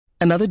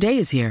Another day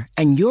is here,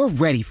 and you're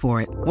ready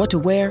for it. What to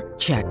wear?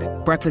 Check.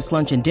 Breakfast,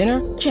 lunch, and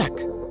dinner? Check.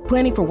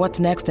 Planning for what's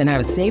next and how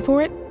to save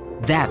for it?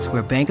 That's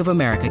where Bank of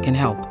America can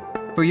help.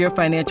 For your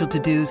financial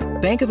to-dos,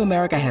 Bank of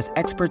America has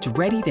experts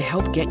ready to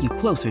help get you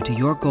closer to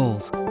your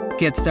goals.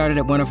 Get started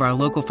at one of our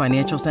local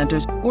financial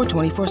centers or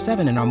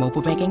 24/7 in our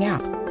mobile banking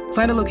app.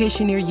 Find a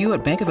location near you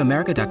at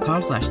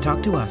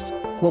bankofamerica.com/talktous.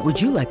 What would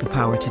you like the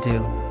power to do?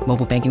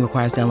 Mobile banking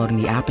requires downloading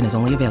the app and is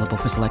only available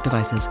for select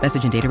devices.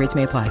 Message and data rates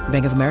may apply.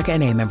 Bank of America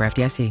N.A., member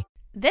FDIC.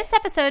 This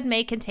episode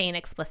may contain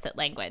explicit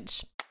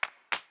language.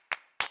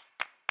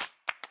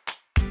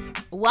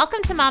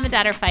 Welcome to Mom and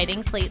Dad Are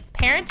Fighting, Slate's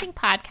parenting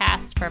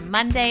podcast for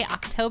Monday,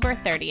 October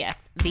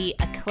 30th, the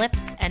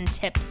Eclipse and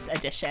Tips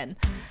edition.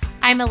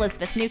 I'm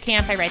Elizabeth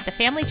Newcamp. I write the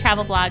family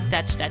travel blog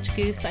Dutch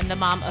Goose. I'm the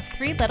mom of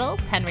 3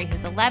 littles, Henry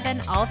who's 11,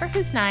 Oliver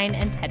who's 9,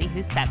 and Teddy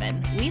who's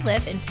 7. We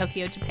live in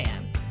Tokyo,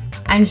 Japan.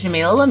 I'm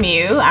Jamila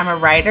Lemieux. I'm a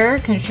writer,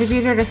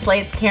 contributor to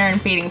Slate's Care and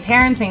Feeding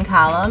Parenting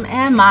column,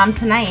 and mom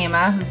to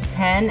Naima, who's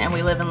 10, and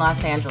we live in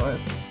Los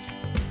Angeles.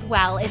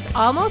 Well, it's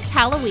almost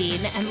Halloween,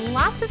 and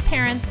lots of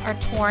parents are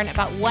torn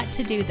about what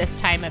to do this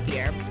time of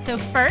year. So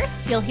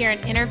first, you'll hear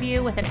an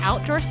interview with an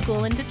outdoor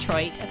school in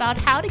Detroit about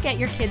how to get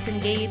your kids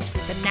engaged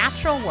with the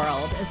natural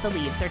world as the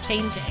leaves are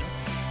changing.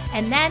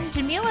 And then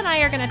Jamil and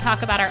I are going to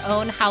talk about our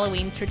own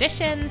Halloween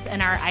traditions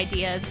and our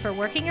ideas for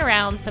working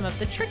around some of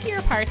the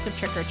trickier parts of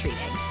trick-or-treating.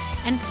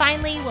 And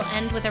finally, we'll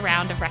end with a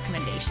round of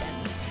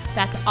recommendations.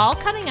 That's all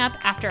coming up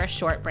after a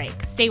short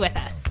break. Stay with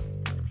us.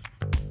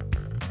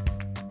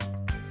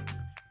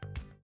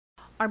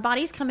 Our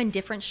bodies come in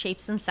different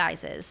shapes and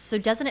sizes, so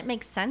doesn't it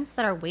make sense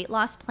that our weight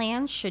loss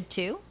plans should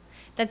too?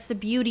 That's the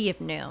beauty of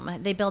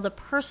Noom. They build a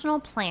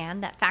personal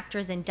plan that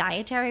factors in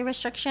dietary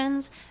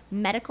restrictions,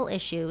 medical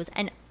issues,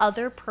 and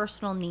other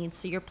personal needs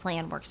so your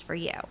plan works for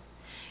you.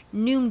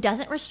 Noom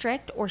doesn't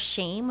restrict or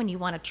shame when you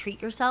want to treat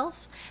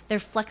yourself. Their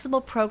flexible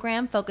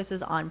program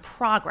focuses on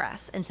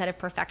progress instead of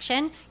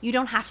perfection. You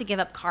don't have to give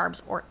up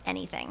carbs or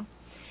anything.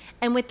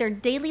 And with their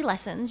daily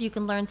lessons, you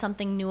can learn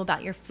something new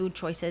about your food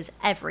choices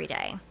every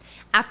day.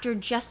 After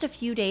just a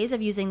few days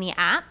of using the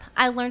app,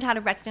 I learned how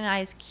to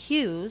recognize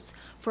cues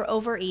for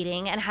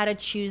overeating and how to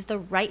choose the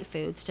right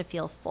foods to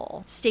feel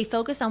full. Stay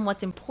focused on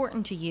what's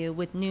important to you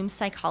with Noom's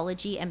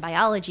psychology and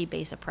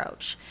biology-based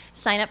approach.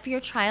 Sign up for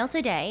your trial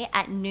today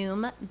at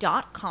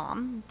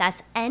Noom.com.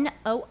 That's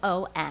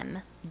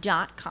Noom.com.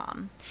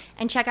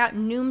 And check out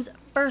Noom's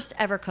first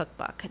ever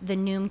cookbook, The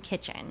Noom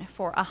Kitchen,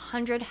 for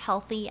 100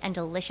 healthy and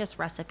delicious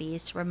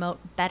recipes to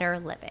promote better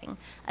living.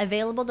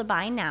 Available to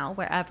buy now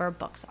wherever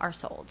books are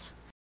sold.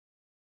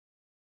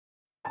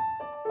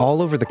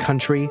 All over the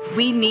country,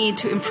 we need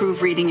to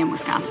improve reading in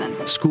Wisconsin.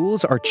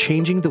 Schools are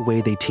changing the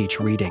way they teach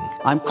reading.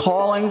 I'm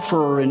calling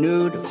for a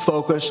renewed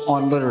focus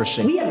on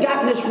literacy. We have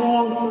gotten this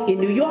wrong in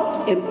New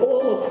York and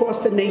all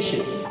across the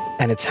nation.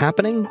 And it's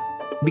happening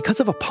because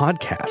of a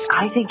podcast.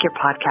 I think your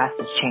podcast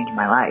has changed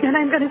my life. And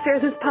I'm going to share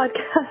this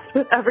podcast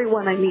with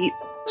everyone I meet.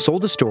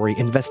 Sold a Story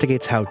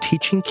investigates how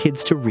teaching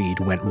kids to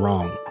read went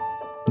wrong.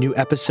 New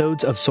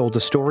episodes of Sold a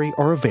Story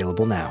are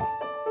available now.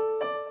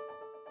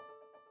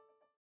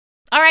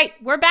 All right,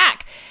 we're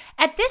back.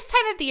 At this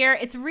time of the year,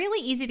 it's really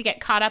easy to get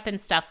caught up in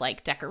stuff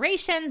like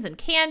decorations and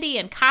candy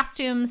and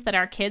costumes that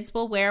our kids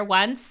will wear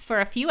once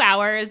for a few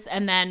hours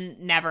and then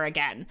never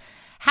again.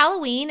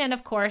 Halloween, and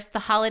of course the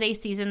holiday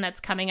season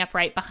that's coming up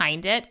right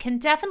behind it, can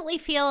definitely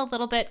feel a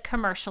little bit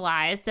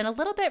commercialized and a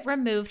little bit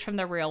removed from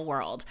the real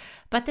world.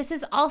 But this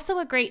is also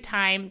a great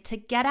time to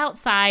get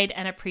outside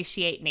and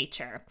appreciate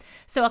nature.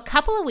 So a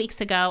couple of weeks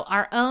ago,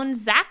 our own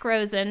Zach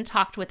Rosen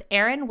talked with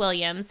Aaron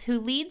Williams, who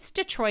leads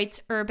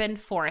Detroit's Urban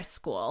Forest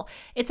School.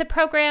 It's a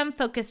program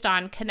focused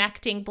on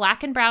connecting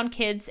Black and brown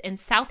kids in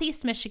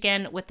Southeast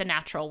Michigan with the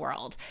natural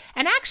world.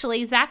 And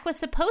actually, Zach was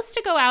supposed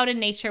to go out in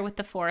nature with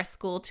the Forest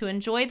School to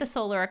enjoy the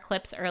solar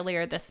eclipse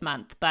earlier this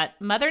month, but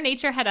Mother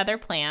Nature had other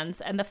plans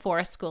and the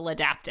Forest School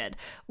adapted.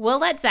 We'll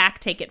let Zach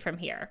take it from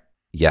here.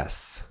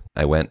 Yes,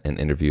 I went and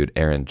interviewed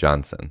Erin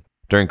Johnson.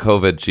 During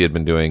COVID, she had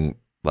been doing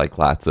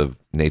lots of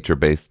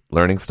nature-based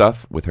learning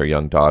stuff with her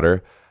young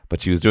daughter, but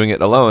she was doing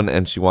it alone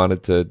and she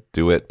wanted to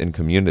do it in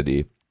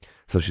community.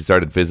 So she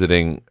started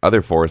visiting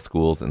other forest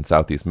schools in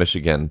Southeast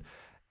Michigan,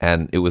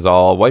 and it was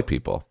all white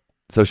people.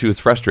 So she was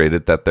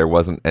frustrated that there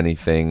wasn't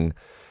anything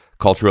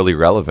culturally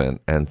relevant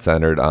and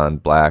centered on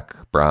Black,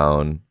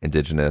 brown,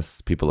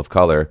 indigenous, people of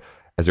color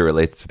as it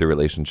relates to the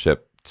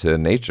relationship to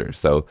nature.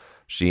 So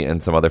she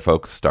and some other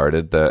folks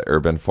started the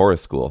Urban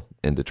Forest School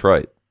in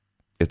Detroit.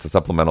 It's a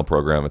supplemental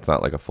program. It's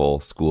not like a full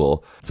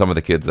school. Some of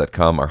the kids that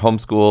come are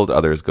homeschooled.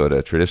 Others go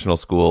to traditional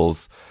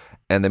schools.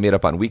 And they meet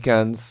up on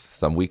weekends,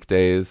 some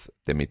weekdays.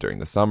 They meet during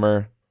the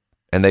summer.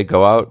 And they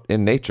go out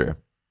in nature,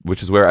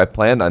 which is where I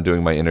planned on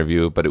doing my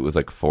interview, but it was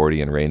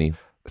 40 and rainy.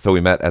 So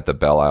we met at the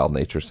Belle Isle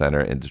Nature Center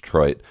in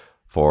Detroit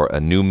for a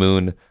new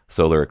moon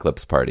solar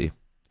eclipse party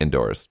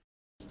indoors.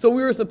 So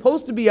we were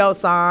supposed to be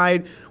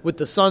outside with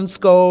the sun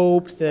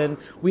scopes, and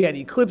we had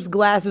eclipse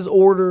glasses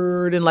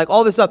ordered and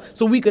all this stuff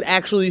so we could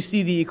actually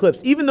see the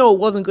eclipse, even though it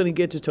wasn't going to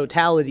get to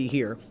totality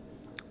here.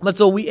 But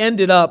so we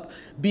ended up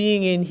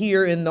being in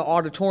here in the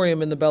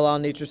auditorium in the Belle Isle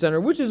Nature Center,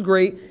 which is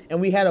great.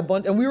 And we had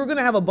we were going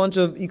to have a bunch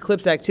of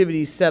eclipse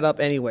activities set up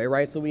anyway,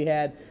 right? So we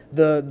had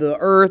the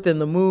Earth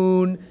and the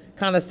Moon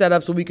kind of set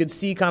up so we could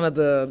see kind of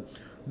the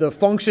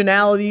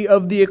functionality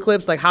of the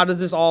eclipse, like how does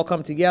this all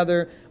come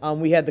together?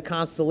 We had the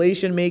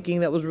constellation making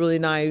that was really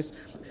nice.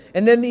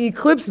 And then the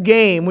eclipse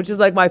game, which is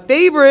like my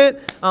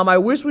favorite. I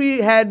wish we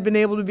had been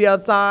able to be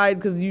outside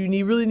because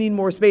you really need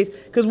more space.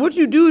 Because what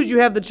you do is you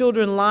have the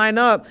children line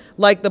up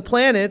like the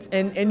planets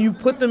and you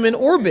put them in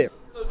orbit.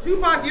 So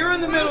Tupac, you're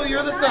in the middle,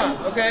 you're the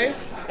sun, okay?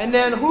 And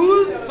then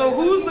who's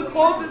the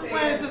closest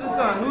planet to the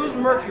sun? Who's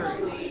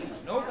Mercury?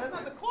 Nope, that's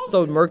not the closest.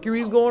 So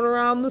Mercury's going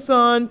around the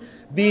sun,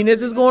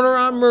 Venus is going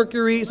around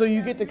Mercury, so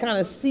you get to kind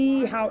of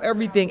see how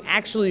everything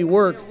actually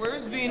works.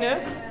 Where's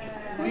Venus?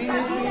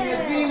 Venus.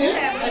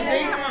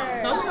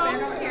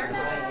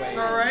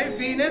 All right,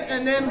 Venus,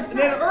 and then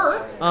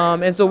Earth.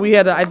 And so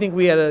I think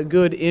we had a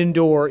good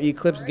indoor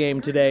eclipse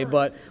game today,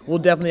 but we'll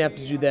definitely have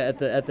to do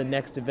that at the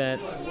next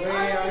event.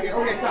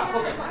 Okay, stop.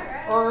 Okay,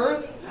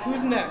 Earth.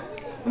 Who's next?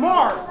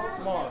 Mars.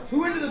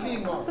 Who ended up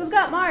being Mars? Who's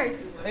got Mars?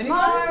 Anybody?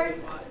 Mars.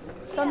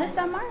 ¿Dónde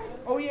está Mars?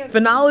 Oh yeah.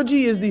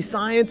 Phenology is the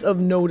science of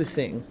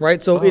noticing,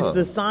 right? So it's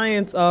the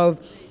science of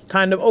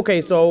kind of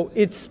so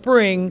it's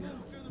spring.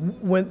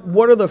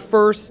 What are the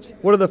first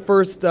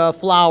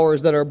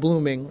flowers that are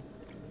blooming?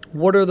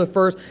 What are the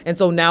first? And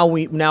so now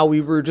we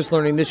were just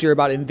learning this year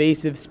about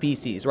invasive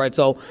species, right?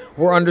 So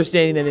we're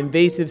understanding that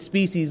invasive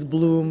species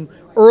bloom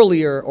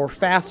earlier or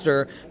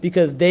faster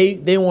because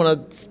they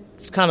want to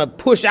kind of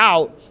push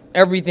out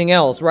everything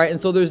else, right?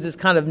 And so there's this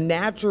kind of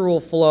natural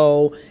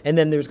flow, and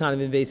then there's kind of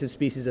invasive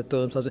species that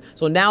throw themselves in.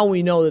 So now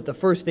we know that the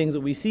first things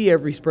that we see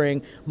every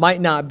spring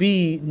might not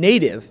be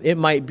native. It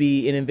might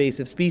be an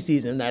invasive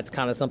species, and that's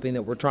kind of something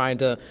that we're trying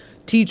to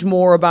teach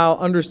more about,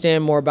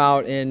 understand more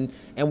about, and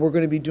we're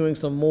going to be doing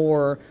some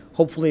more,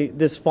 hopefully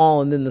this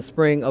fall and then the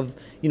spring, of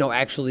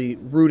actually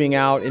rooting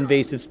out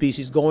invasive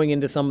species, going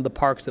into some of the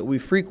parks that we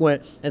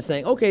frequent and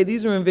saying, okay,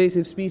 these are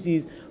invasive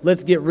species,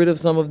 let's get rid of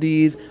some of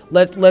these,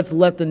 let's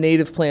let the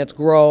native plants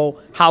grow.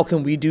 How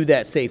can we do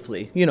that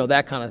safely?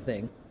 That kind of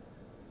thing.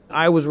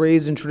 I was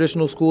raised in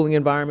traditional schooling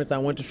environments. I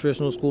went to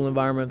traditional school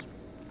environments,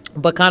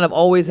 but kind of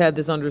always had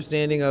this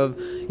understanding of,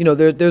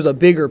 there's a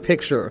bigger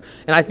picture.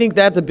 And I think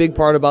that's a big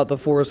part about the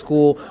Forest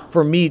School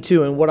for me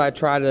too, and what I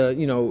try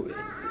to,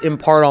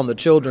 impart on the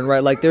children,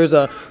 right? Like there's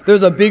a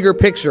bigger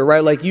picture,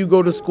 right? Like you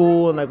go to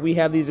school and like we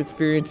have these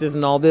experiences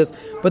and all this,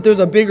 but there's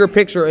a bigger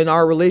picture in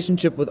our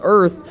relationship with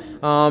Earth.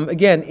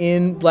 Again,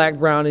 in Black,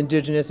 Brown,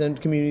 Indigenous, and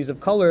communities of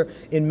color,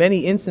 in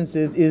many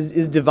instances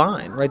is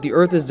divine, right? The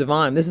Earth is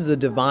divine. This is a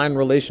divine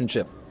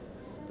relationship.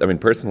 I mean,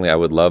 personally, I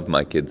would love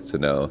my kids to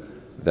know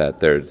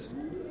that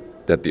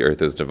the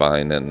Earth is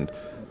divine. And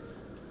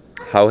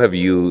how have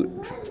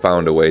you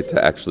found a way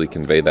to actually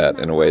convey that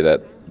in a way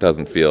that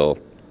doesn't feel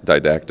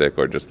didactic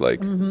or just like,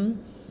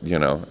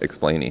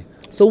 explainy?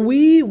 So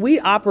we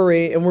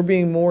operate, and we're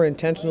being more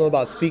intentional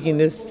about speaking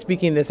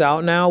this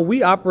out now.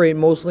 We operate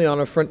mostly on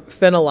a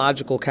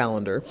phenological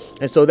calendar.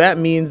 And so that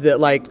means that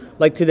like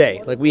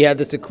today, like we had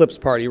this eclipse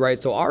party, right?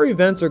 So our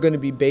events are going to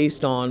be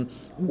based on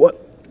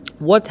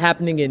what's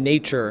happening in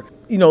nature.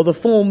 The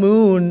full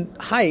moon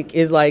hike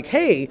is like,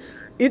 hey,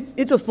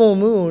 it's a full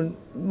moon.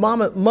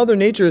 Mother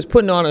Nature is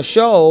putting on a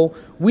show.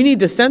 We need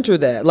to center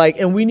that.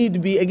 And we need to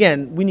be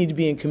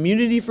in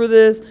community for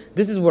this.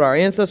 This is what our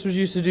ancestors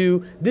used to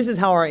do. This is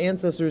how our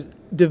ancestors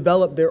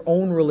developed their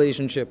own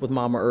relationship with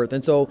Mama Earth.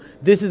 And so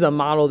this is a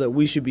model that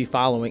we should be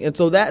following. And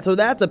so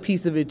that's a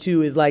piece of it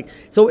too, is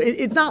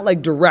it's not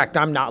like direct.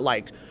 I'm not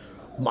like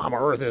Mama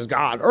Earth is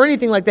God or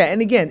anything like that.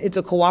 And again, it's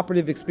a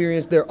cooperative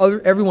experience.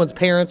 Everyone's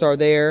parents are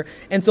there.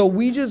 And so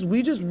we just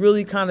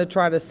really kind of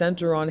try to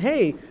center on,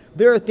 hey,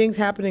 there are things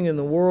happening in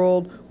the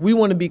world. We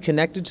want to be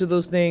connected to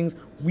those things.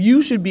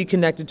 You should be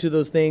connected to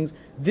those things.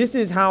 This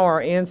is how our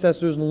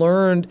ancestors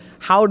learned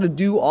how to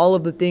do all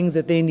of the things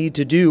that they need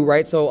to do,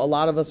 right? So a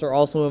lot of us are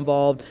also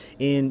involved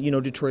in,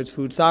 Detroit's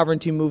food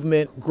sovereignty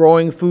movement,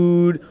 growing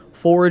food,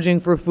 foraging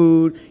for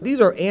food.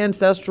 These are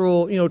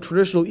ancestral,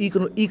 traditional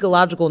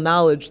ecological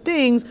knowledge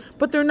things,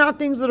 but they're not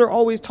things that are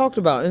always talked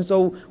about. And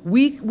so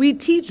we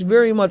teach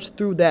very much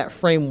through that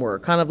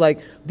framework, kind of like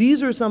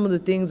these are some of the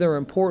things that are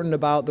important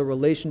about the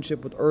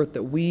relationship with Earth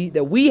that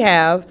we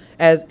have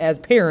as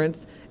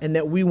parents, and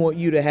that we want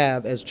you to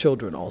have as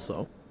children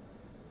also.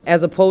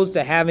 As opposed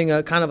to having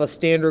a kind of a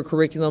standard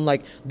curriculum,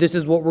 like this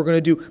is what we're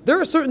going to do.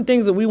 There are certain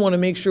things that we want to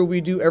make sure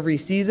we do every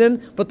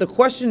season, but the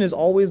question is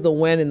always the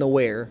when and the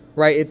where,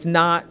 right? It's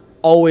not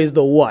always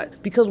the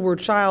what. Because we're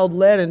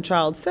child-led and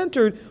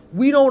child-centered,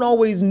 we don't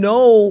always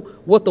know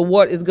what the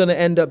what is going to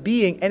end up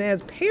being. And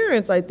as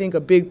parents, I think a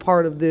big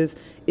part of this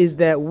is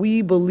that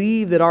we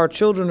believe that our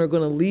children are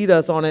going to lead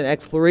us on an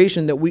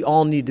exploration that we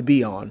all need to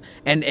be on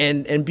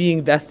and be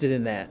invested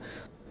in that.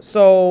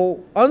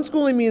 So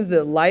unschooling means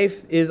that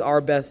life is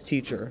our best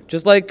teacher.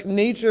 Just like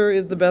nature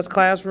is the best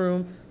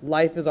classroom,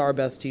 life is our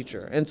best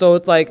teacher. And so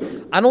it's like,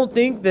 I don't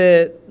think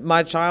that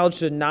my child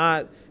should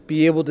not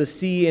be able to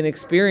see and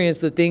experience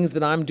the things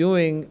that I'm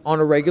doing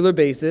on a regular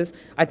basis.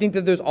 I think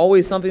that there's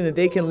always something that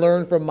they can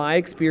learn from my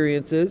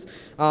experiences.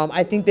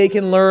 I think they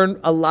can learn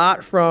a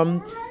lot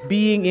from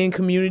being in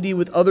community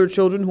with other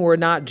children who are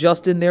not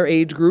just in their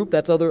age group.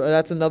 That's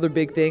another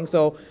big thing.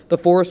 So the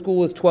forest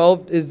school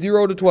is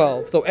 0 to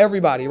 12. So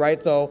everybody,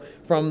 right? So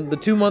from the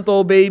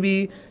 2-month-old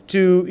baby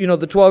to,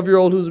 the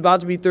 12-year-old who's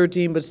about to be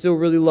 13 but still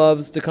really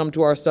loves to come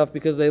to our stuff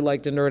because they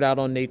like to nerd out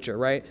on nature,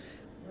 right?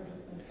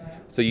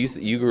 So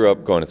you grew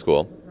up going to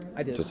school.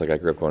 I did. Just like I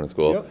grew up going to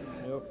school.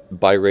 Yep.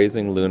 By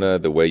raising Luna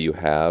the way you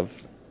have,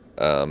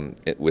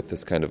 with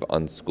this kind of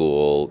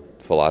unschool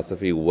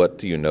philosophy, what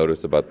do you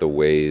notice about the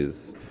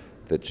ways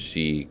that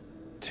she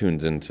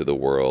tunes into the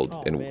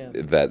world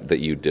that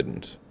you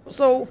didn't?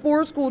 So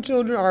forest school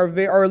children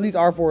or at least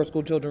our forest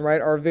school children, right,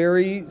 are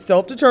very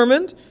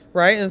self-determined,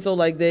 right? And so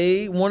like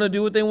they want to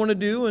do what they want to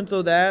do, and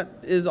so that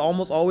is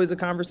almost always a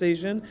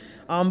conversation.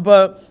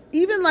 But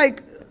even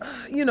like,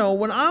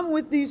 when I'm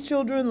with these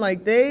children,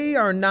 like they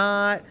are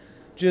not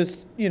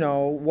just,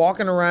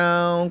 walking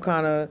around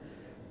kind of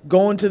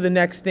going to the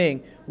next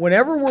thing.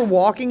 Whenever we're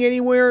walking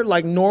anywhere,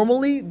 like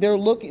normally they're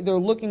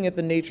looking at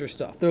the nature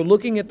stuff. They're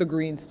looking at the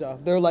green stuff.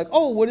 They're like,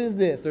 oh, what is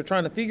this? They're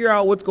trying to figure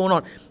out what's going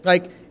on.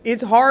 Like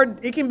it's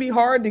hard. It can be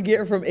hard to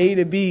get from A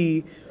to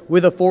B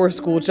with a forest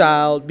school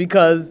child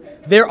because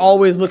they're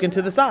always looking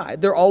to the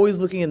side. They're always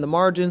looking in the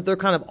margins. They're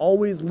kind of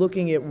always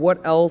looking at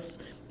what else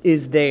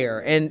is there,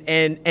 and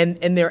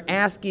they're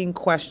asking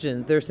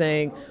questions. They're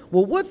saying,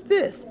 well, what's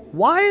this?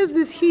 Why is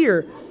this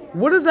here?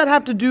 What does that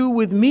have to do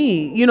with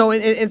me?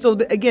 And so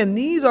again,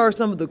 these are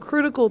some of the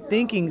critical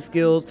thinking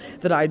skills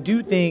that I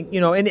do think,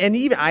 and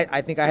even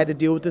I think I had to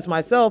deal with this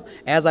myself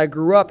as I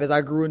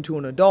grew into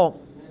an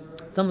adult.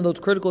 Some of those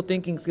critical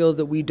thinking skills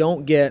that we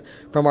don't get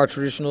from our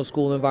traditional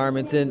school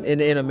environments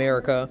in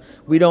America.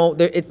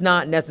 It's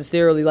not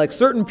necessarily like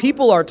certain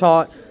people are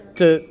taught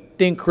to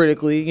think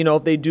critically,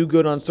 if they do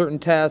good on certain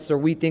tests, or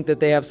we think that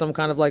they have some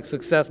kind of like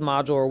success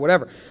module or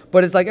whatever.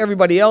 But it's like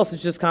everybody else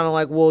is just kind of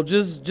like, well,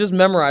 just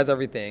memorize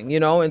everything,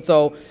 And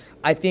so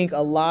I think a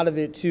lot of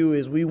it too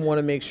is we want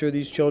to make sure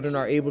these children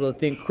are able to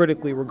think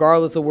critically,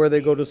 regardless of where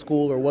they go to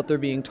school or what they're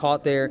being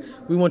taught there.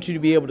 We want you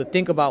to be able to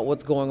think about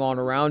what's going on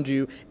around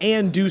you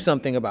and do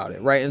something about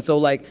it, right? And so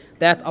like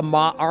that's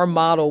our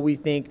model, we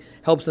think,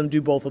 helps them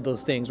do both of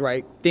those things,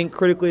 right? Think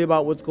critically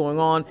about what's going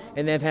on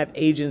and then have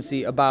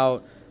agency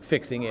about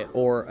fixing it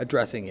or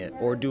addressing it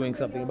or doing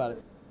something about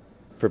it.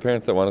 For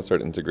parents that want to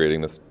start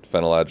integrating this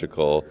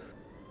phenological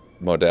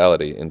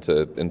modality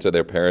into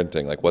their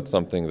parenting, like what's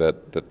something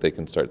that they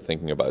can start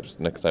thinking about just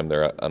next time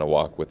they're on a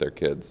walk with their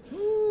kids?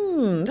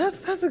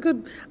 That's a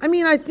good,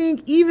 I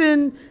think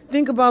even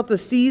think about the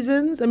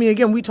seasons.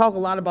 Again, we talk a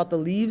lot about the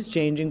leaves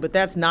changing, but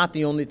that's not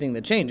the only thing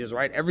that changes,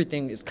 right?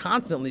 Everything is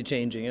constantly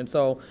changing. And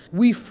so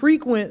we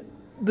frequent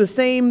the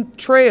same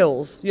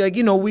trails, like,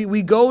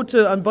 we go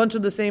to a bunch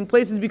of the same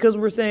places because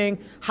we're saying,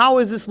 how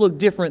does this look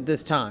different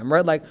this time,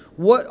 right? Like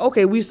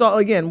we saw,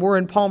 again, we're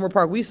in Palmer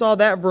Park. We saw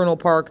that vernal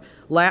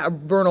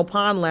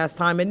pond last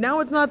time, and now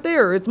it's not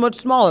there. It's much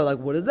smaller. Like,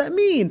 what does that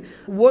mean?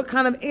 What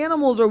kind of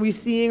animals are we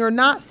seeing or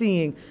not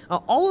seeing?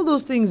 All of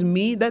those things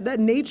mean that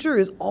nature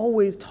is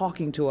always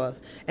talking to us.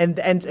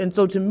 And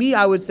so to me,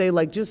 I would say,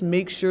 like, just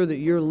make sure that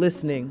you're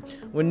listening.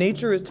 When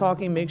nature is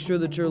talking, make sure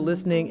that you're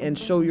listening and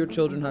show your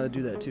children how to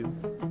do that too.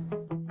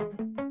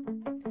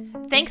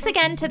 Thanks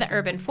again to the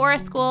Urban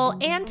Forest School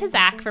and to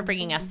Zach for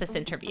bringing us this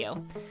interview.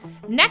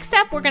 Next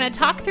up, we're going to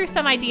talk through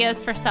some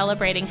ideas for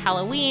celebrating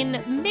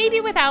Halloween,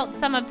 maybe without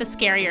some of the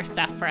scarier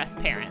stuff for us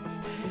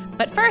parents.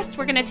 But first,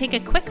 we're going to take a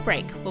quick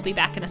break. We'll be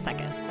back in a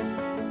second.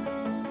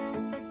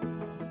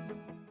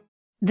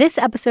 This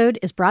episode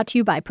is brought to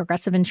you by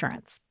Progressive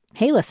Insurance.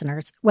 Hey,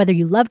 listeners, whether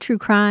you love true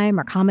crime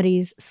or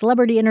comedies,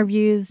 celebrity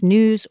interviews,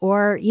 news,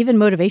 or even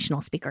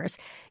motivational speakers,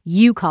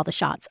 you call the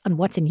shots on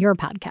what's in your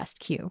podcast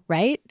queue,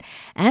 right?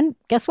 And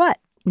guess what?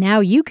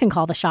 Now you can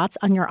call the shots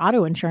on your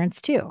auto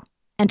insurance, too.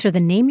 Enter the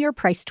Name Your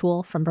Price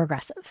tool from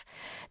Progressive.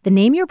 The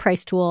Name Your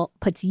Price tool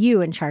puts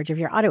you in charge of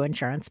your auto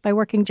insurance by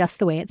working just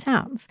the way it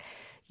sounds.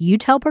 You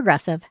tell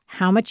Progressive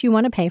how much you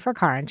want to pay for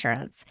car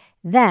insurance.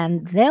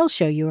 Then they'll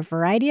show you a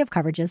variety of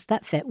coverages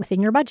that fit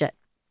within your budget,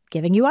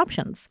 giving you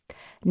options.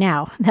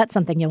 Now, that's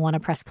something you'll want to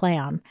press play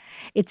on.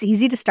 It's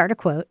easy to start a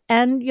quote,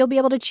 and you'll be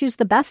able to choose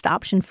the best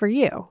option for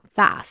you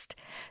fast.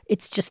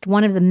 It's just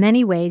one of the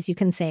many ways you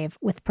can save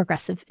with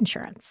Progressive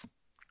Insurance.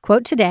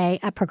 Quote today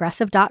at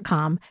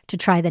Progressive.com to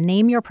try the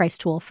Name Your Price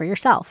tool for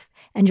yourself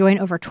and join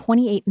over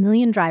 28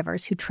 million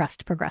drivers who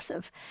trust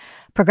Progressive.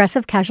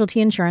 Progressive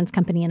Casualty Insurance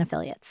Company and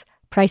Affiliates.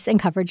 Price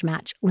and coverage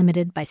match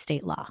limited by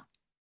state law.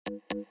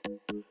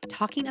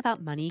 Talking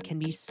about money can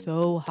be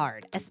so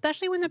hard,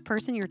 especially when the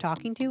person you're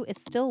talking to is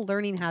still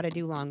learning how to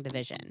do long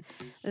division.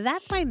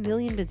 That's why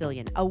Million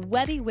Bazillion, a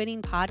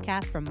Webby-winning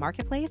podcast from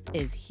Marketplace,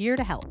 is here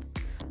to help.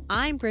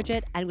 I'm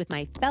Bridget, and with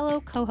my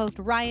fellow co-host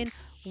Ryan,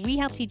 we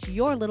help teach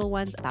your little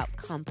ones about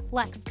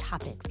complex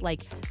topics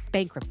like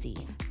bankruptcy,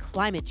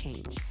 climate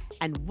change,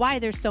 and why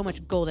there's so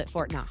much gold at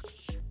Fort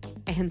Knox.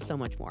 and so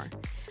much more.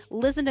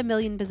 Listen to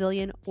Million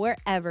Bazillion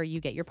wherever you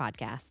get your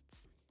podcasts.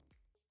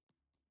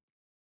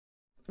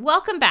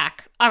 Welcome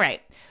back. All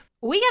right.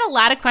 We get a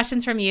lot of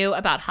questions from you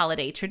about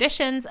holiday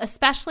traditions,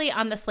 especially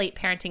on the Slate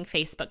Parenting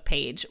Facebook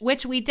page,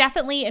 which we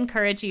definitely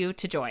encourage you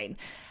to join.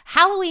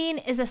 Halloween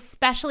is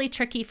especially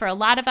tricky for a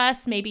lot of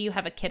us. Maybe you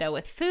have a kiddo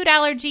with food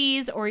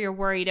allergies, or you're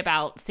worried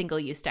about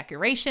single-use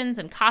decorations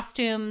and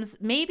costumes.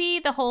 Maybe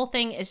the whole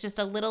thing is just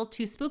a little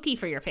too spooky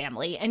for your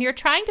family, and you're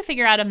trying to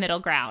figure out a middle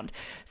ground.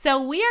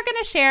 So we are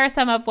going to share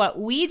some of what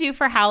we do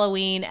for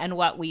Halloween and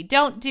what we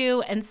don't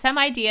do, and some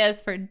ideas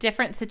for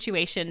different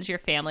situations your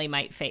family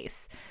might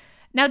face.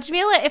 Now,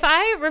 Jamila, if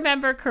I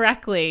remember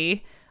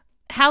correctly,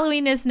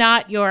 Halloween is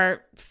not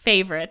your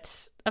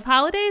favorite of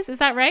holidays. Is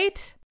that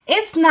right?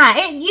 It's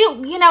not.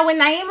 You know, when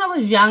Naima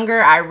was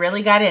younger, I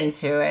really got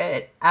into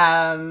it.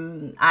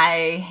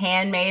 I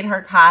handmade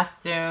her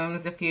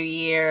costumes a few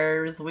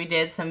years. We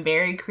did some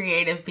very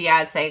creative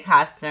Beyonce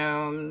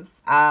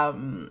costumes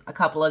a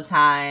couple of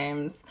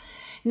times.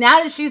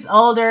 Now that she's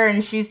older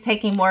and she's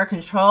taking more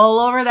control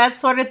over that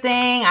sort of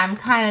thing, I'm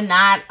kind of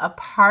not a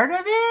part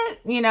of it.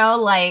 You know,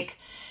 like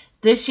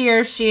this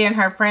year, she and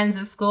her friends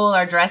at school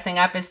are dressing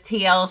up as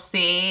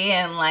TLC,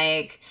 and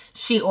like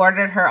she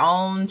ordered her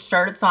own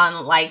shirts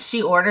on, like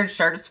she ordered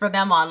shirts for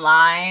them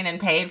online and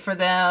paid for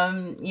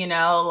them, you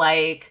know,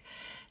 like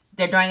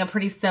they're doing a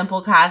pretty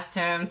simple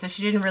costume. So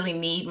she didn't really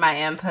need my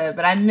input,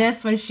 but I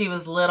miss when she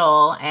was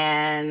little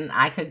and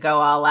I could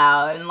go all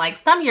out. And like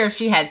some years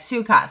she had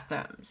 2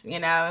 costumes, you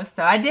know,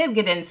 so I did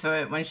get into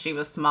it when she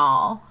was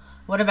small.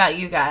 What about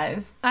you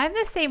guys? I'm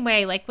the same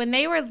way. Like when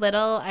they were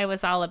little, I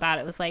was all about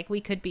it. It was like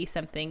we could be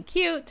something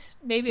cute.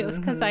 Maybe it was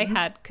because I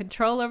had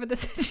control over the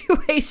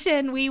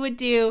situation. We would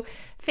do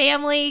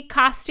family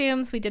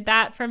costumes. We did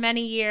that for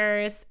many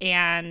years.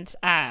 And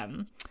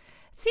it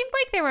seemed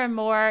like there were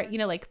more, you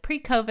know, like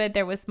pre-COVID,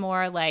 there was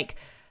more like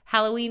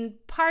Halloween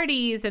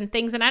parties and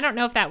things. And I don't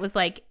know if that was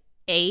like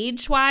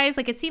age-wise.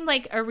 Like it seemed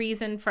like a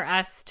reason for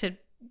us to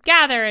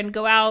gather and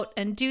go out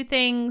and do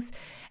things.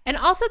 And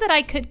also that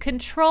I could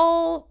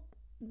control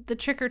the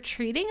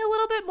trick-or-treating a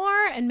little bit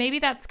more, and maybe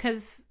that's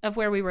because of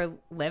where we were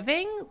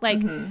living.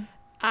 Like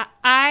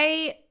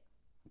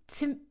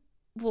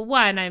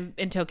one, I'm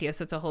in Tokyo,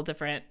 so it's a whole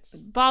different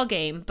ball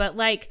game, but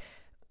like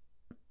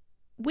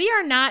we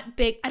are not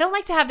big. I don't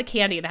like to have the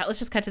candy in the house. Let's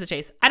just cut to the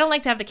chase. I don't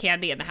like to have the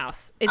candy in the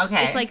house. It's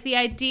like the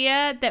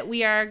idea that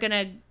we are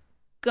gonna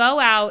go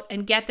out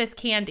and get this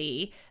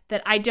candy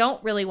that I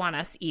don't really want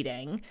us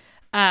eating.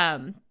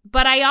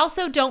 But I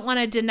also don't want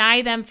to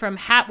deny them from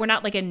we're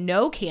not like a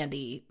no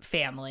candy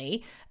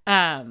family.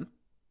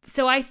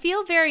 So I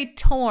feel very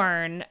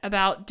torn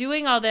about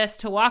doing all this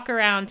to walk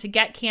around to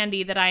get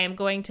candy that I am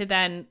going to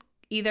then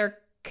either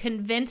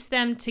convince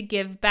them to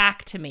give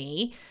back to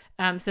me,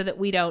 so that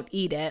we don't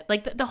eat it.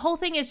 Like the whole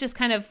thing is just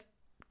kind of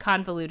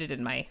convoluted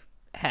in my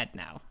head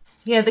now.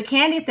 Yeah, the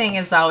candy thing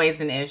is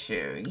always an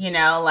issue, you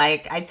know,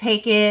 like I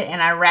take it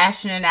and I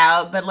ration it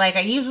out, but like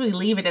I usually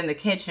leave it in the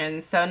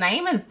kitchen. So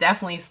Naima's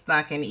definitely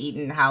snuck and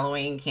eaten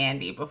Halloween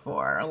candy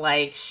before.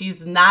 Like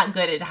she's not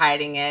good at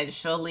hiding it.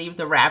 She'll leave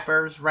the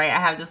wrappers right. I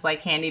have this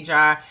like candy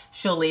jar.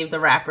 She'll leave the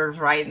wrappers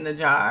right in the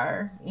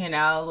jar, you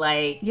know,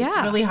 like it's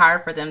really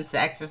hard for them to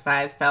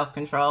exercise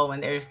self-control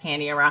when there's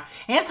candy around.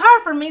 And it's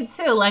hard for me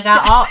too. Like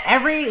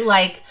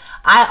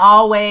I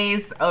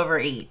always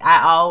overeat.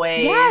 I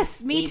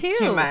always me eat too.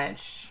 Too much.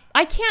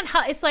 I can't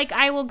help. It's like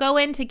I will go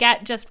in to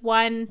get just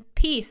one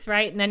piece,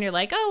 right? And then you're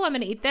like, oh, I'm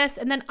going to eat this.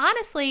 And then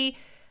honestly,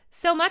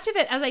 so much of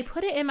it, as I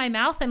put it in my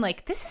mouth, I'm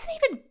like, this isn't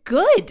even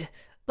good.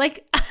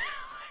 Like,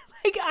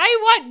 like I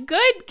want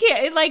good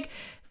candy. Like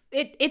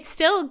it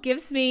still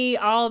gives me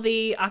all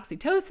the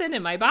oxytocin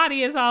and my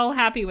body is all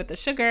happy with the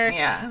sugar.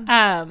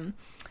 Yeah.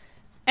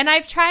 And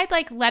I've tried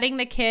like letting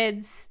the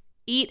kids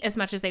eat as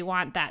much as they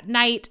want that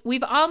night.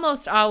 We've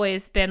almost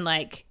always been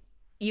like,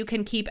 you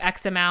can keep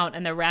X amount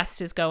and the rest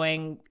is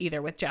going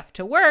either with Jeff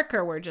to work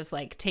or we're just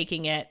like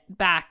taking it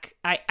back.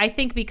 I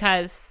think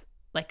because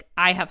like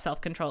I have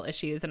self-control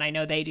issues and I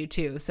know they do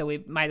too. So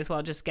we might as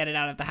well just get it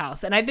out of the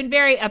house. And I've been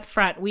very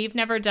upfront. We've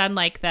never done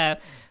like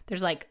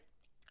there's like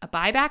a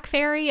buyback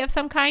fairy of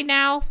some kind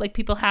now. Like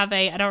people have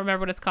I don't remember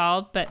what it's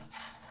called, but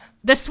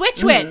the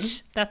Switch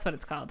Witch. That's what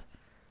it's called.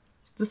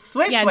 The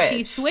Switch Witch. Yeah, and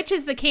she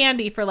switches the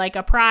candy for like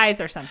a prize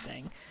or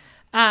something.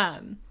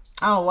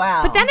 Oh,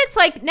 wow. But then it's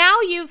like now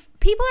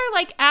people are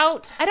like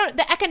out.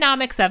 The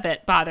economics of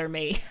it bother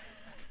me.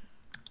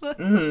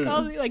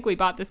 Like we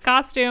bought this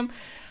costume.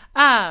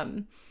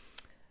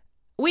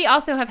 We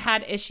also have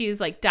had issues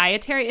like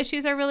dietary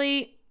issues are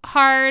really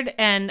hard.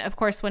 And of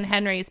course, when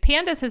Henry's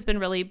Pandas has been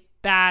really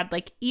bad,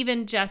 like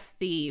even just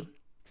the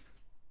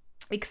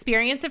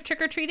experience of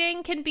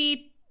trick-or-treating can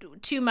be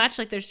too much.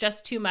 Like there's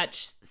just too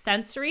much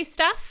sensory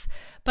stuff.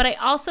 But I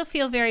also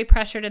feel very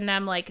pressured in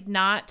them, like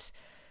not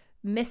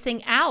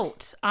missing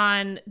out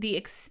on the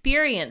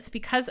experience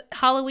because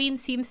Halloween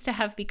seems to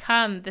have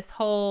become this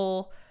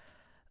whole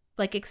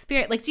like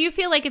experience. Like, do you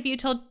feel like if you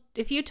told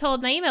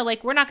Naima,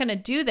 like, we're not going to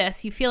do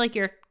this, you feel like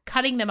you're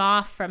cutting them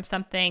off from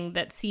something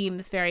that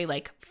seems very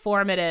like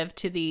formative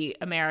to the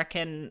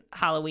American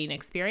Halloween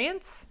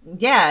experience.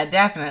 Yeah,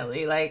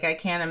 definitely. Like, I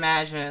can't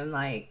imagine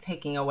like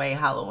taking away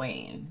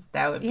Halloween.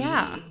 That would be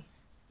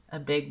a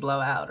big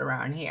blowout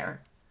around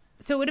here.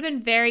 So it would have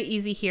been very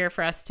easy here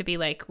for us to be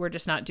like, we're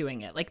just not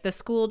doing it. Like, the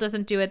school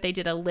doesn't do it. They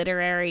did a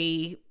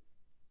literary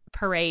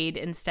parade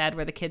instead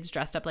where the kids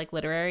dressed up like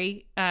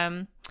literary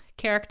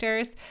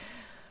characters.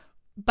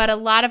 But a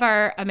lot of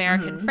our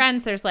American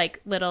friends, there's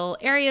like little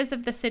areas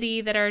of the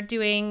city that are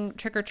doing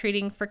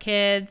trick-or-treating for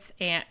kids,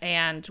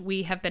 and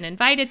we have been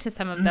invited to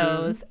some of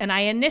those. And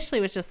I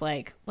initially was just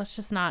like, let's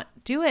just not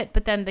do it.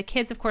 But then the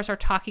kids, of course, are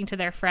talking to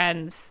their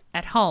friends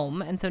at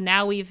home. And so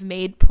now we've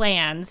made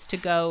plans to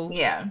go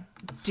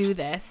do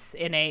this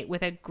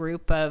with a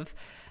group of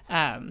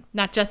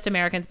not just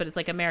Americans, but it's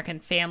like American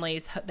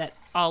families that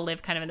all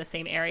live kind of in the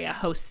same area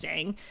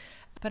hosting.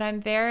 But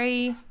I'm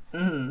very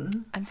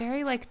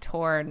like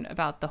torn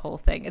about the whole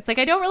thing. It's like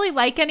I don't really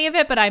like any of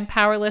it, but I'm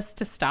powerless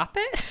to stop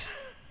it.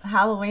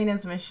 Halloween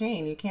is a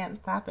machine. You can't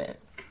stop it.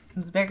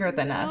 It's bigger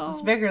than us.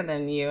 It's bigger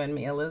than you and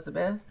me,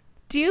 Elizabeth.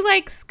 Do you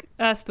like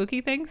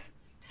spooky things?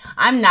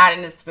 I'm not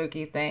into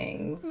spooky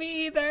things.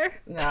 Me either.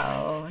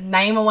 No.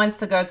 Naima wants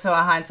to go to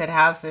a haunted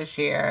house this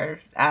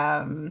year.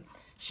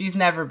 She's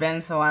never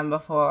been to one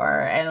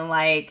before. And,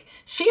 like,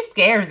 she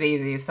scares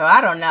easy. So,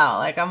 I don't know.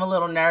 Like, I'm a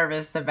little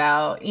nervous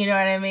about, you know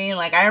what I mean?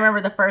 Like, I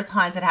remember the first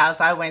haunted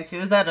house I went to. It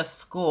was at a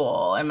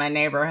school in my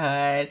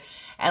neighborhood.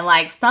 And,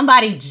 like,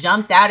 somebody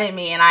jumped out at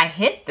me and I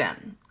hit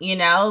them. You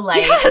know?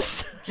 Like,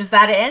 just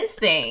out of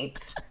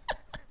instinct.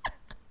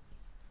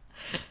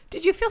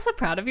 Did you feel so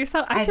proud of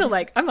yourself? I'm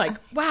like,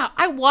 wow,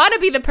 I want to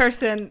be the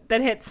person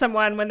that hits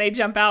someone when they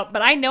jump out.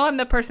 But I know I'm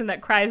the person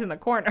that cries in the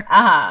corner.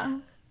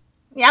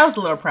 Yeah, I was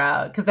a little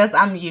proud because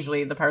I'm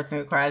usually the person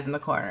who cries in the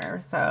corner.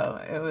 So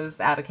it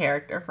was out of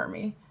character for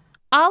me.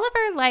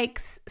 Oliver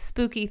likes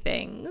spooky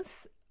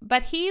things,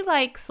 but he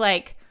likes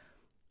like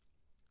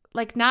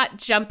not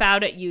jump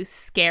out at you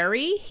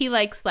scary. He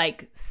likes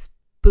like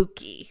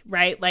spooky,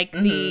 right? Like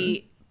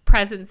the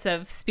presence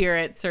of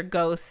spirits or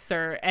ghosts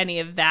or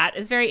any of that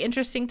is very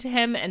interesting to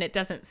him, and it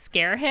doesn't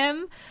scare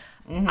him.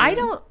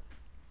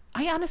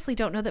 I honestly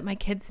don't know that my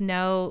kids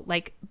know,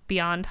 like,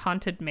 beyond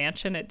Haunted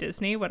Mansion at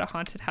Disney, what a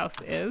haunted house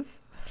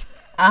is.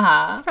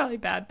 It's probably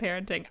bad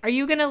parenting. Are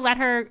you gonna let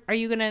her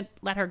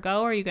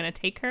go? Are you gonna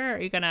take her?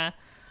 Are you gonna?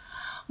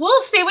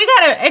 We'll see.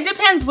 It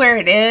depends where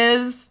it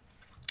is.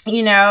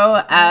 You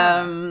know,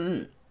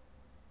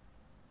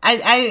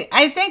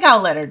 I think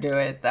I'll let her do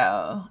it,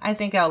 though. I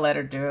think I'll let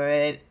her do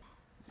it.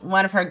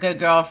 One of her good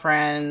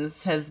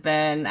girlfriends has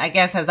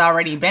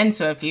already been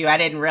to a few. I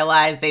didn't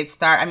realize they'd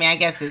start. I mean, I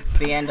guess it's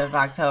the end of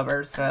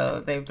October,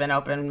 so they've been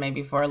open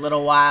maybe for a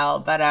little while.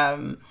 But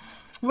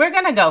we're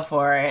going to go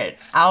for it.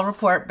 I'll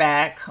report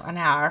back on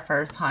how our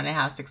first haunted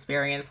house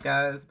experience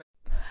goes.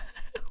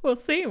 We'll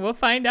see. We'll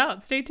find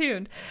out. Stay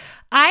tuned.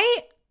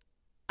 I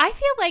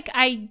feel like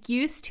I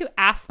used to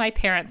ask my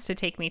parents to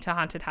take me to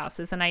haunted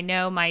houses, and I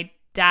know my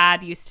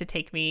dad used to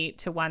take me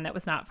to one that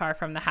was not far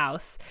from the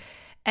house.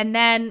 And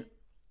then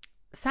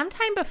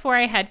sometime before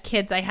I had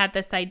kids, I had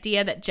this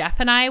idea that Jeff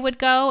and I would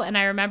go. And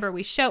I remember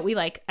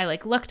I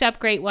looked up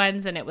great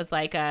ones, and it was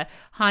like a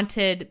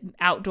haunted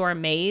outdoor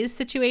maze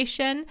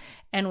situation.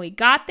 And we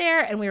got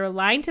there and we were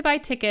lined to buy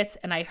tickets,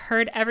 and I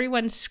heard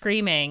everyone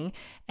screaming.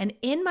 And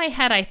in my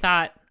head, I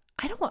thought,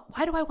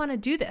 why do I want to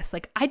do this?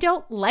 Like, I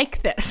don't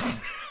like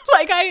this.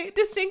 Like, I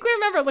distinctly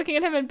remember looking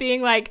at him and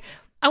being like,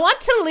 I want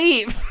to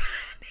leave.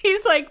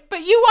 He's like,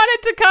 but you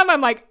wanted to come.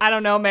 I'm like, I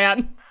don't know,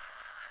 man.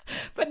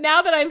 But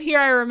now that I'm here,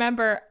 I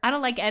remember I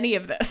don't like any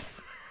of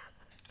this.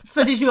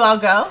 So did you all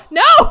go?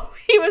 No.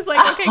 He was like,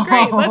 okay,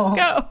 great, let's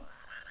go.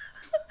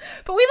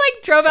 But we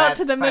like drove out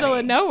to the middle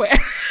of nowhere.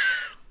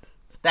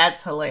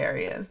 That's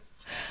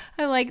hilarious.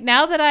 I'm like,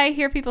 now that I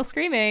hear people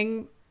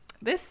screaming,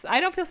 I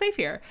don't feel safe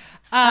here.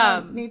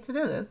 Need to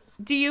do this.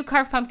 Do you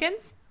carve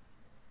pumpkins?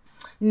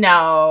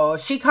 No,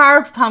 she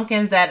carved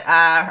pumpkins at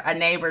a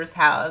neighbor's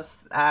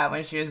house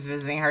when she was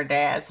visiting her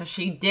dad. So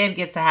she did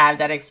get to have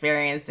that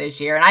experience this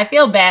year. And I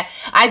feel bad.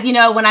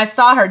 When I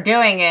saw her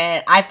doing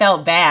it, I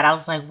felt bad. I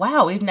was like,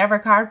 wow, we've never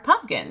carved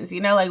pumpkins.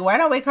 Like, why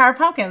don't we carve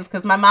pumpkins?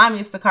 Because my mom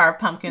used to carve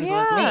pumpkins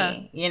with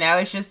me.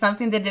 It's just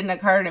something that didn't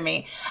occur to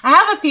me. I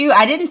have a few.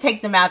 I didn't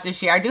take them out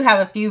this year. I do have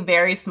a few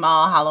very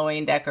small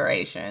Halloween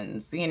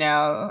decorations, that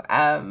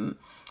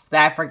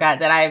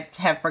I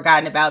have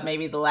forgotten about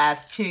maybe the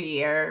last 2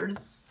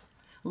 years.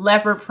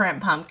 Leopard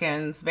print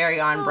pumpkins, very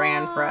on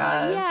brand for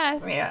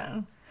us.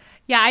 Yes.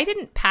 Yeah, I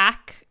didn't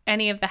pack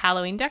any of the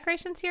Halloween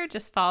decorations here,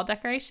 just fall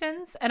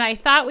decorations. And I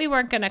thought we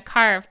weren't going to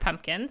carve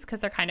pumpkins because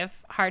they're kind of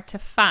hard to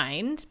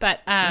find. But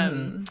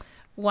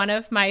one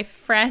of my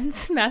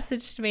friends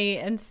messaged me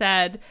and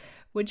said,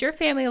 would your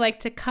family like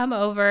to come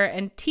over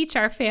and teach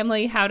our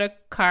family how to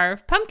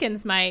carve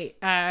pumpkins?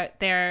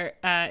 They're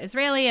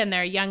Israeli, and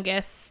their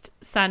youngest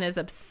son is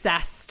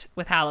obsessed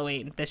with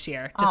Halloween this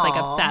year, just like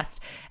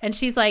obsessed. And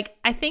she's like,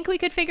 I think we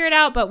could figure it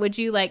out, but would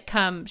you like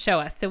come show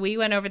us? So we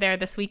went over there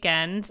this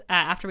weekend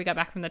after we got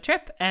back from the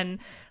trip, and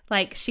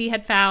like she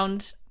had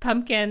found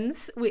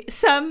pumpkins,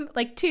 some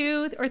like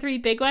 2 or 3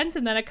 big ones,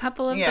 and then a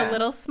couple of the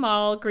little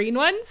small green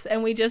ones,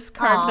 and we just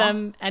carved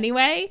them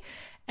anyway.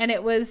 And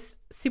it was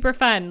super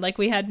fun. Like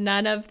we had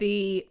none of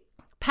the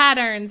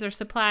patterns or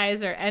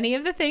supplies or any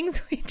of the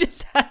things. We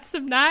just had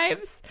some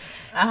knives,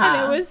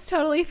 and it was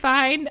totally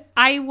fine.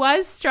 I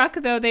was struck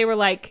though. They were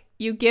like,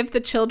 you give the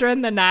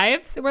children the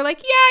knives. And we're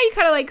like, yeah, you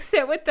kind of like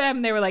sit with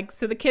them. They were like,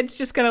 so the kid's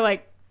just going to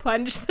like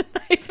plunge the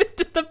knife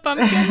into the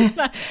pumpkin.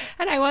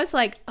 And I was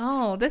like,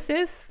 oh, this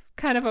is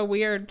kind of a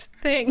weird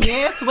thing.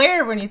 Yeah, it's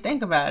weird when you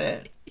think about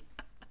it.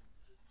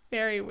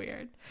 Very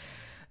weird.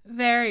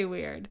 Very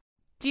weird.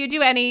 Do you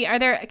do any,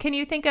 can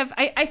you think of,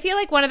 I feel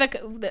like one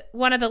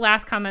of the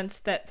last comments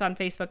that's on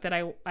Facebook that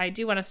I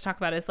do want us to talk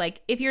about is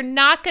like, if you're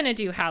not going to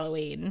do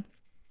Halloween,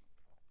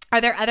 are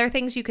there other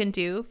things you can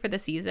do for the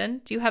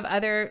season? Do you have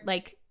other,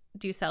 like,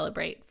 do you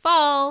celebrate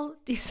fall?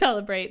 Do you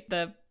celebrate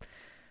the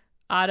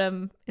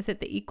autumn? Is it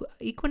the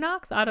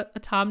equinox?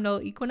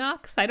 Autumnal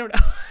equinox? I don't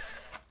know.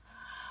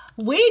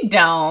 We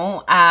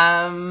don't.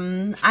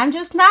 I'm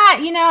just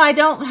not, I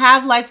don't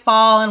have like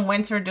fall and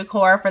winter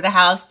decor for the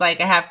house. Like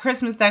I have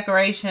Christmas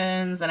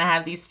decorations and I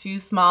have these few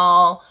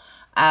small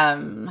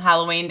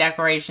Halloween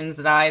decorations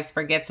that I always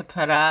forget to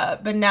put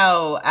up. But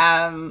no,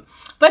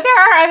 but there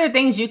are other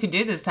things you could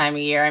do this time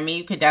of year. I mean,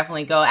 you could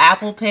definitely go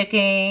apple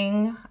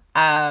picking.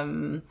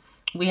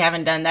 We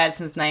haven't done that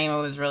since Naima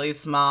was really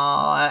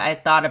small. I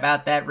thought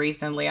about that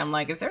recently. I'm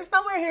like, is there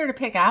somewhere here to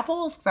pick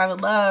apples? Because I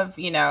would love,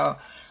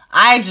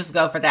 I just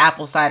go for the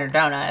apple cider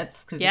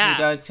donuts because if you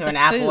go to an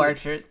apple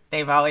orchard,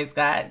 they've always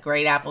got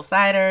great apple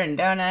cider and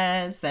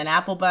donuts and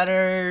apple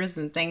butters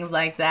and things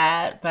like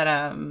that. But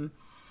I don't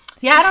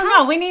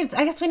know.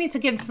 I guess we need to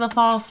get into the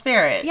fall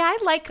spirit. Yeah,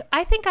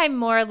 I think I'm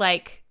more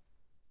like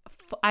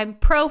I'm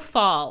pro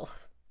fall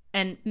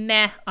and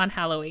meh on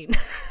Halloween.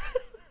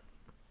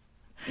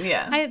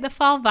 Yeah, the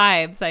fall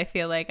vibes. I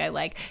feel like I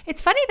like.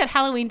 It's funny that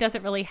Halloween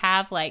doesn't really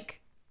have like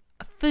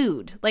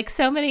food. Like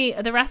so many,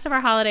 the rest of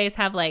our holidays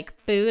have like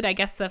food, I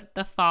guess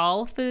the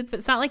fall foods, but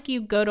it's not like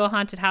you go to a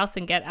haunted house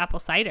and get apple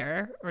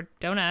cider or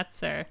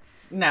donuts or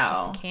it's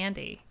just the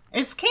candy.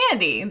 It's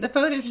candy. The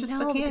food is just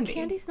the candy. The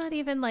candy's not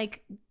even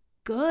like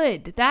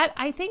good.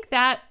 I think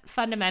that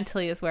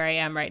fundamentally is where I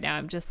am right now.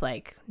 I'm just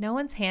like, no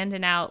one's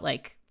handing out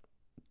like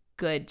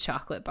good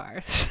chocolate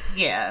bars.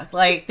 Yeah,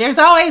 like there's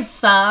always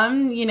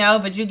some,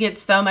 but you get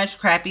so much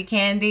crappy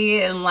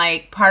candy, and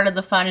like part of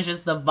the fun is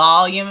just the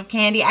volume of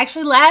candy.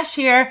 Actually, last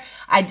year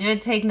I did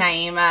take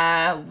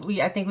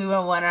Naima. I think we went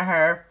with one of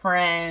her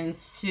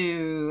friends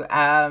to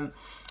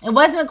it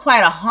wasn't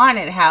quite a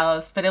haunted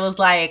house, but it was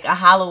like a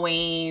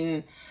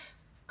Halloween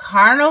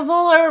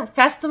carnival or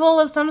festival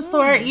of some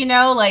sort,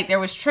 like there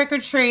was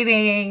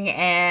trick-or-treating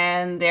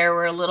and there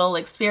were little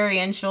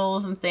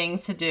experientials and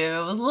things to do.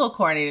 It was a little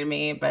corny to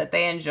me, but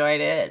they enjoyed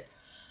it.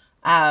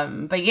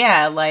 But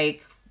yeah,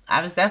 like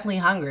I was definitely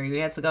hungry. We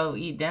had to go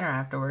eat dinner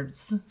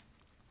afterwards.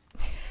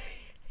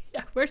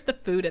 Yeah, where's the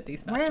food at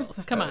these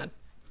festivals? Come on.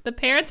 The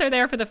parents are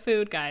there for the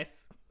food,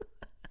 guys.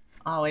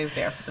 Always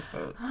there for the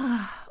food.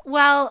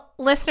 Well,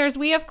 listeners,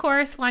 we, of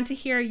course, want to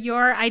hear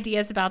your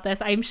ideas about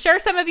this. I'm sure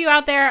some of you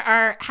out there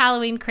are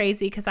Halloween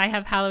crazy because I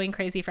have Halloween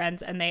crazy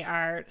friends and they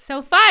are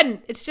so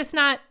fun. It's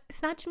not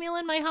Jamila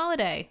and my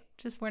holiday.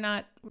 We're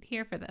not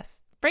here for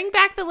this. Bring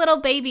back the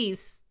little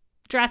babies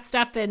dressed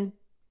up in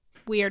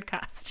weird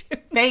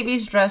costumes.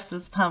 Babies dressed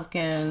as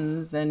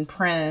pumpkins and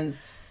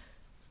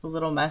prince with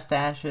little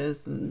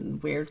mustaches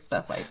and weird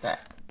stuff like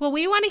that. Well,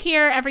 we want to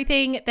hear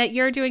everything that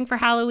you're doing for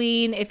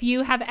Halloween. If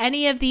you have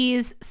any of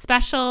these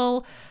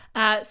special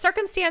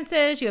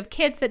circumstances, you have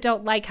kids that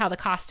don't like how the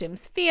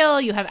costumes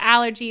feel, you have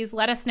allergies,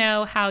 let us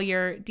know how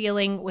you're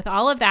dealing with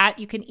all of that.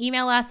 You can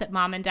email us at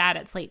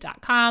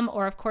momanddad@slate.com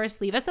or, of course,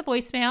 leave us a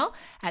voicemail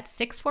at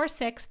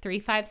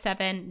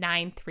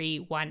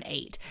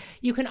 646-357-9318.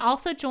 You can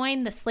also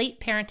join the Slate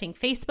Parenting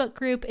Facebook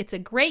group. It's a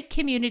great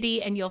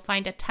community, and you'll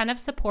find a ton of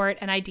support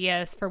and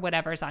ideas for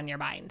whatever's on your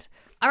mind.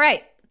 All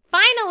right.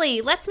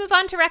 Finally, let's move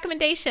on to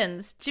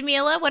recommendations.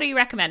 Jamila, what are you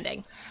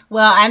recommending?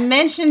 Well, I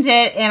mentioned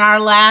it in our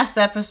last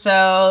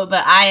episode,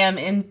 but I am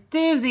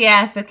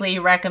enthusiastically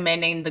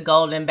recommending The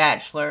Golden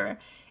Bachelor.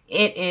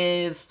 It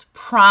is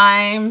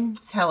prime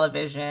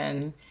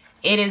television.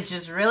 It is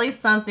just really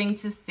something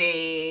to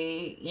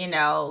see,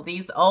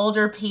 these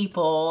older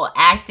people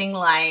acting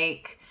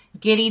like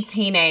giddy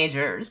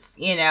teenagers,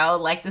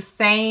 like the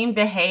same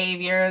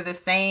behavior, the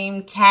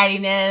same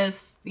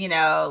cattiness,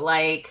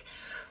 like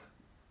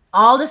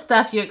all the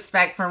stuff you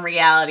expect from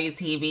reality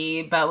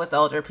TV, but with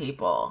older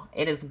people.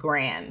 It is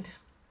grand.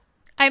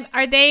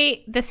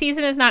 The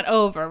season is not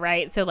over,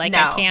 right? So no. I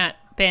can't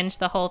binge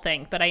the whole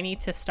thing, but I need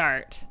to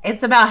start.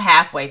 It's about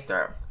halfway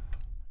through.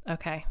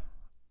 Okay.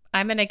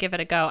 I'm going to give it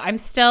a go. I'm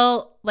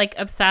still like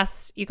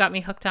obsessed. You got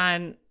me hooked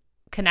on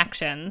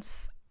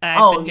Connections.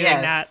 I've been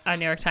doing that on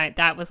New York Times.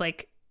 That was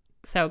like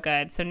so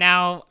good. So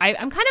now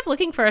I'm kind of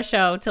looking for a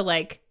show to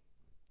like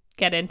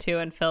get into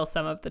and fill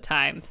some of the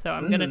time. So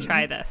I'm going to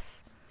try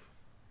this.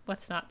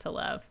 What's not to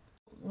love?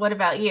 What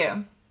about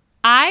you?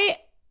 I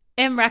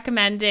am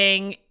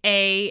recommending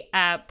a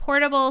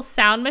portable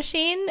sound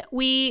machine.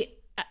 We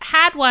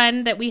had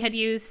one that we had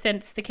used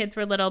since the kids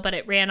were little, but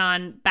it ran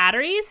on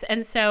batteries.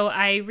 And so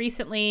I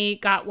recently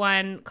got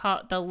one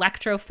called the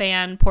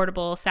Electrofan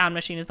portable sound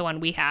machine is the one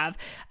we have.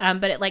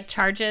 But it like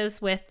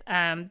charges with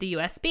the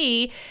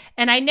USB.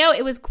 And I know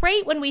it was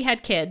great when we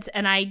had kids,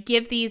 and I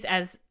give these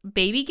as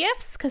baby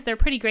gifts because they're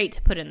pretty great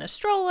to put in the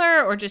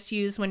stroller or just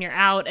use when you're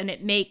out, and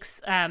it makes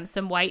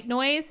some white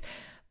noise.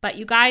 But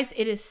you guys,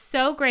 it is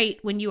so great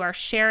when you are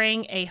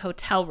sharing a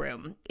hotel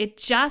room. It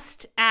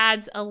just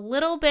adds a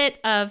little bit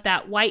of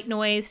that white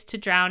noise to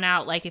drown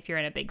out, like if you're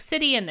in a big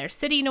city and there's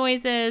city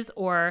noises,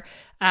 or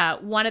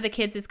one of the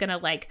kids is going to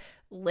like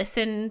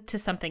listen to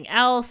something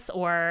else,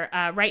 or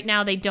right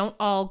now they don't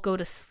all go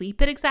to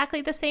sleep at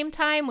exactly the same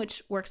time,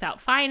 which works out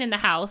fine in the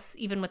house,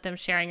 even with them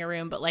sharing a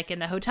room. But like in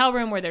the hotel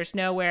room where there's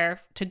nowhere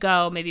to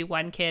go, maybe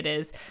one kid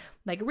is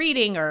like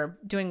reading or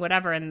doing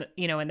whatever in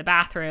the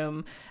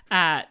bathroom,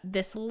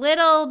 this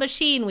little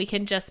machine we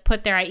can just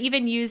put there. I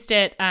even used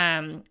it,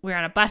 we were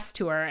on a bus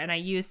tour, and I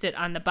used it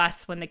on the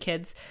bus when the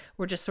kids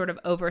were just sort of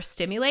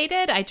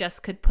overstimulated. I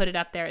just could put it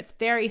up there. It's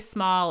very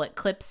small. It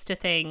clips to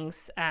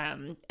things.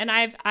 And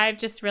I've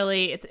just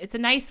really, it's a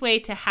nice way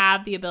to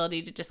have the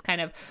ability to just kind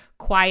of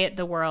quiet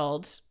the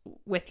world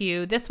with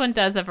you. This one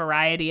does a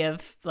variety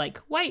of like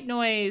white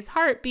noise,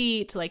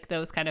 heartbeat, like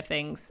those kind of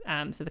things.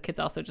 So the kids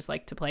also just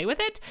like to play with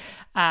it.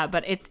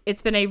 But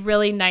it's been a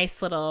really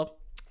nice little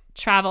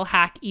travel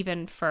hack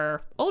even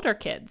for older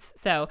kids.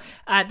 So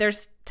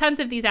there's tons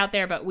of these out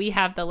there, but we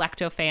have the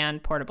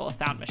Electrofan portable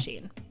sound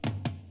machine.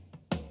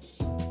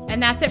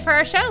 And that's it for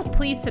our show.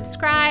 Please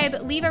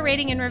subscribe, leave a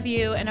rating and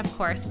review, and of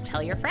course,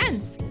 tell your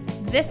friends.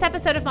 This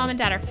episode of Mom and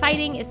Dad Are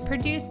Fighting is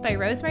produced by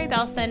Rosemary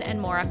Belson and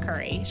Maura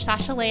Curry.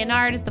 Sasha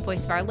Leonard is the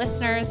voice of our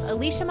listeners.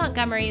 Alicia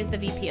Montgomery is the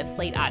VP of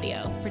Slate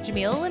Audio. For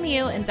Jamila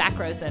Lemieux and Zach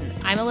Rosen,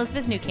 I'm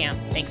Elizabeth Newcamp.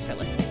 Thanks for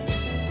listening.